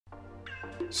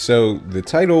So the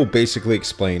title basically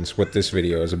explains what this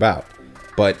video is about,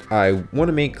 but I want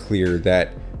to make clear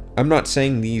that I'm not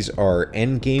saying these are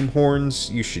endgame horns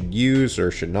you should use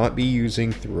or should not be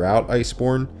using throughout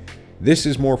Iceborne. This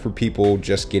is more for people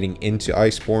just getting into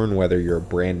Iceborne, whether you're a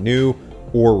brand new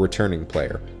or returning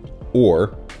player,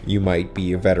 or you might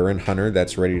be a veteran hunter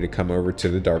that's ready to come over to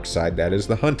the dark side that is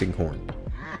the hunting horn.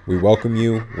 We welcome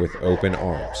you with open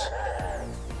arms.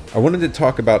 I wanted to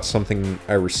talk about something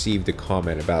I received a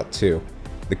comment about too.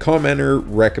 The commenter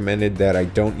recommended that I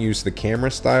don't use the camera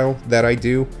style that I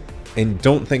do, and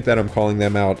don't think that I'm calling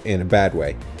them out in a bad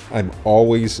way. I'm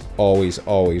always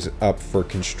up for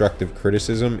constructive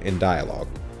criticism and dialogue.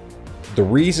 The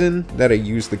reason that I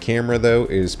use the camera though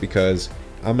is because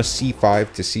I'm a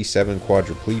C5 to C7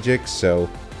 quadriplegic, so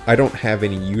I don't have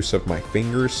any use of my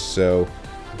fingers, so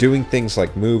doing things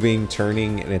like moving,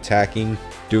 turning, and attacking,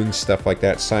 doing stuff like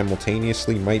that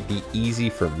simultaneously might be easy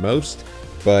for most,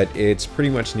 but it's pretty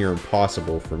much near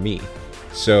impossible for me.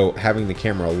 So having the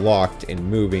camera locked and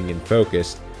moving and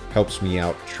focused helps me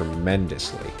out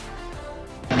tremendously.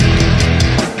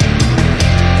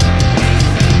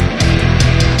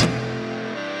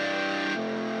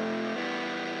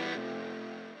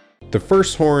 The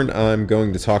first horn I'm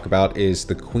going to talk about is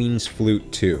the Queen's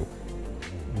Flute 2.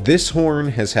 This horn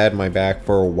has had my back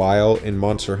for a while in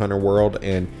Monster Hunter World,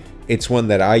 and it's one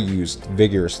that I used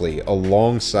vigorously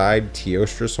alongside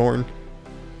Teostra's horn.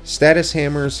 Status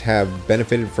hammers have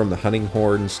benefited from the hunting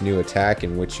horn's new attack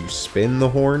in which you spin the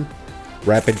horn,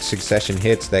 rapid succession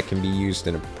hits that can be used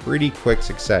in a pretty quick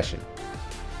succession.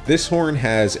 This horn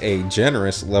has a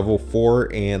generous level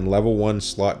 4 and level 1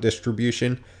 slot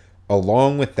distribution.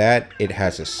 Along with that, it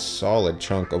has a solid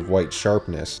chunk of white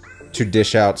sharpness to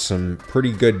dish out some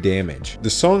pretty good damage. The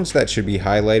songs that should be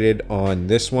highlighted on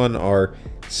this one are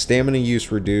Stamina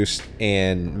Use Reduced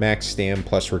and Max Stam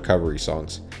plus Recovery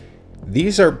songs.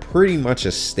 These are pretty much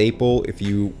a staple if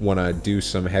you want to do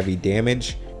some heavy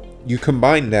damage. You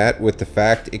combine that with the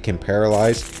fact it can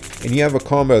paralyze, and you have a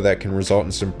combo that can result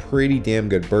in some pretty damn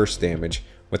good burst damage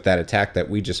with that attack that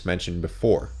we just mentioned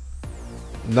before.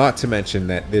 Not to mention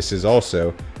that this is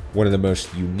also one of the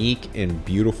most unique and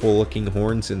beautiful looking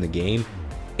horns in the game,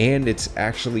 and it's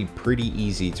actually pretty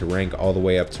easy to rank all the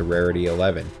way up to rarity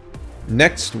 11.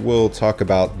 Next, we'll talk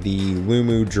about the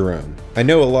Lumu Drone. I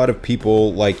know a lot of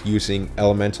people like using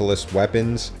elementalist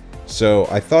weapons, so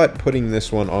I thought putting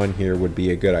this one on here would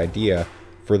be a good idea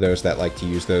for those that like to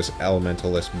use those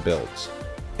elementalist builds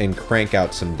and crank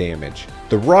out some damage.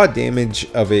 The raw damage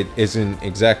of it isn't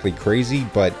exactly crazy,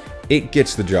 but it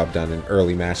gets the job done in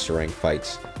early master rank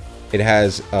fights. It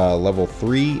has a level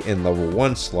 3 and level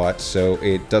 1 slots, so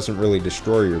it doesn't really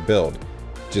destroy your build.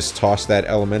 Just toss that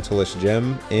elementalist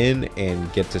gem in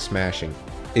and get to smashing.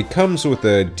 It comes with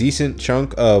a decent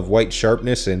chunk of white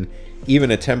sharpness and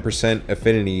even a 10%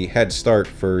 affinity head start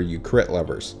for you crit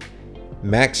lovers.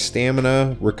 Max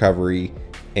stamina recovery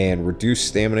and reduced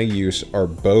stamina use are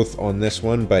both on this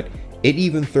one, but it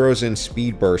even throws in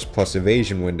speed burst plus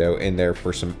evasion window in there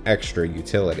for some extra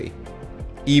utility.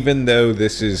 Even though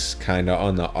this is kinda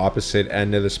on the opposite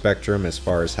end of the spectrum as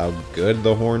far as how good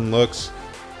the horn looks,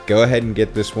 go ahead and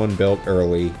get this one built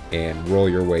early and roll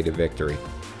your way to victory.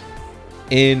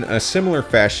 In a similar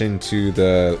fashion to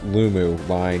the Lumu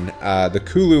line, the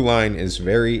Kulu line is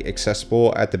very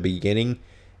accessible at the beginning.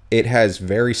 It has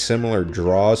very similar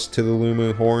draws to the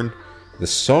Lumu horn. The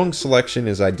song selection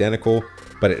is identical,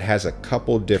 but it has a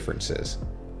couple differences.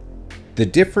 The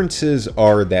differences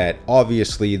are that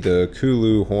obviously the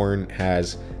Kulu horn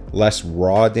has less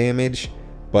raw damage,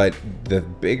 but the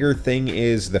bigger thing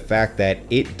is the fact that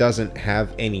it doesn't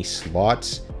have any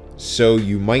slots, so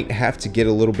you might have to get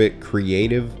a little bit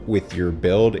creative with your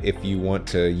build if you want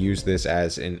to use this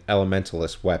as an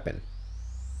elementalist weapon.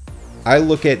 I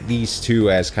look at these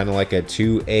two as kind of like a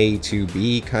 2A,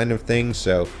 2B kind of thing,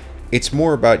 so it's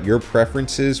more about your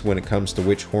preferences when it comes to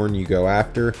which horn you go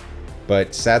after.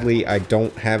 But sadly, I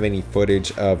don't have any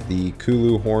footage of the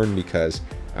Kulu horn because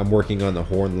I'm working on the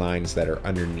horn lines that are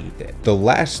underneath it. The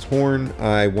last horn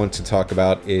I want to talk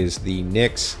about is the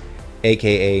Nyx,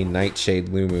 aka Nightshade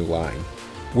Lumu line.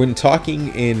 When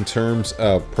talking in terms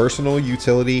of personal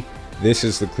utility, this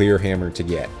is the clear hammer to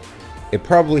get. It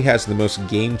probably has the most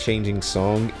game-changing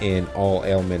song in all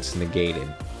ailments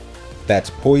negated. That's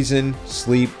poison,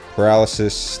 sleep,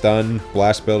 paralysis, stun,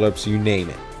 blast buildups, you name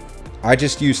it. I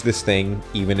just used this thing,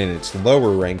 even in its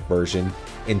lower rank version,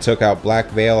 and took out Black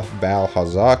Veil Bal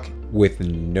Hazak with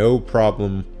no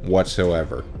problem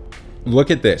whatsoever. Look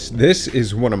at this. This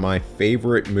is one of my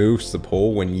favorite moves to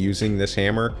pull when using this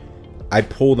hammer. I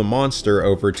pull the monster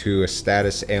over to a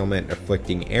status ailment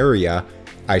afflicting area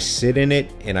I sit in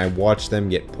it and I watch them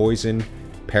get poisoned,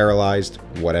 paralyzed,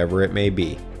 whatever it may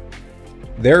be.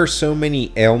 There are so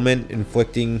many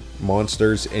ailment-inflicting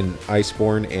monsters in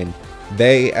Iceborne, and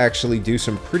they actually do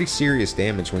some pretty serious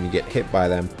damage when you get hit by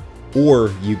them,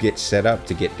 or you get set up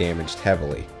to get damaged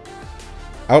heavily.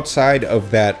 Outside of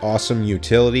that awesome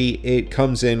utility, it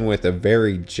comes in with a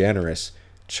very generous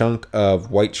chunk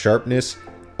of white sharpness,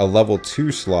 a level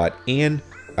 2 slot, and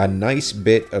a nice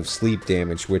bit of sleep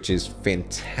damage, which is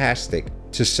fantastic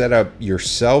to set up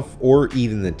yourself or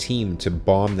even the team to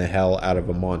bomb the hell out of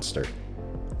a monster.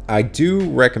 I do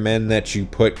recommend that you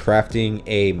put crafting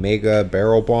a mega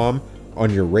barrel bomb on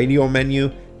your radio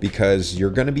menu, because you're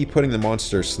going to be putting the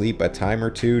monster to sleep a time or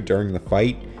two during the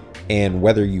fight, and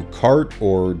whether you cart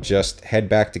or just head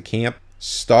back to camp,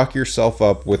 stock yourself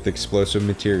up with explosive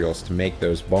materials to make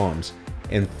those bombs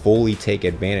and fully take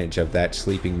advantage of that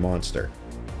sleeping monster.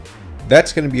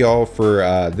 That's going to be all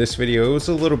for this video. It was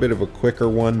a little bit of a quicker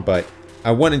one, but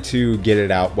I wanted to get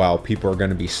it out while people are going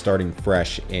to be starting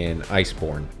fresh in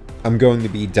Iceborne. I'm going to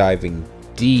be diving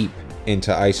deep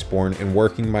into Iceborne and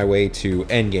working my way to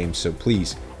endgame, so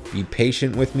please be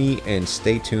patient with me and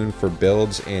stay tuned for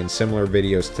builds and similar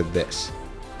videos to this.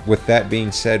 With that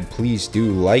being said, please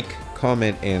do like,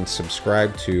 comment, and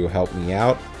subscribe to help me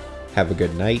out. Have a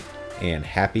good night and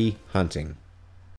happy hunting.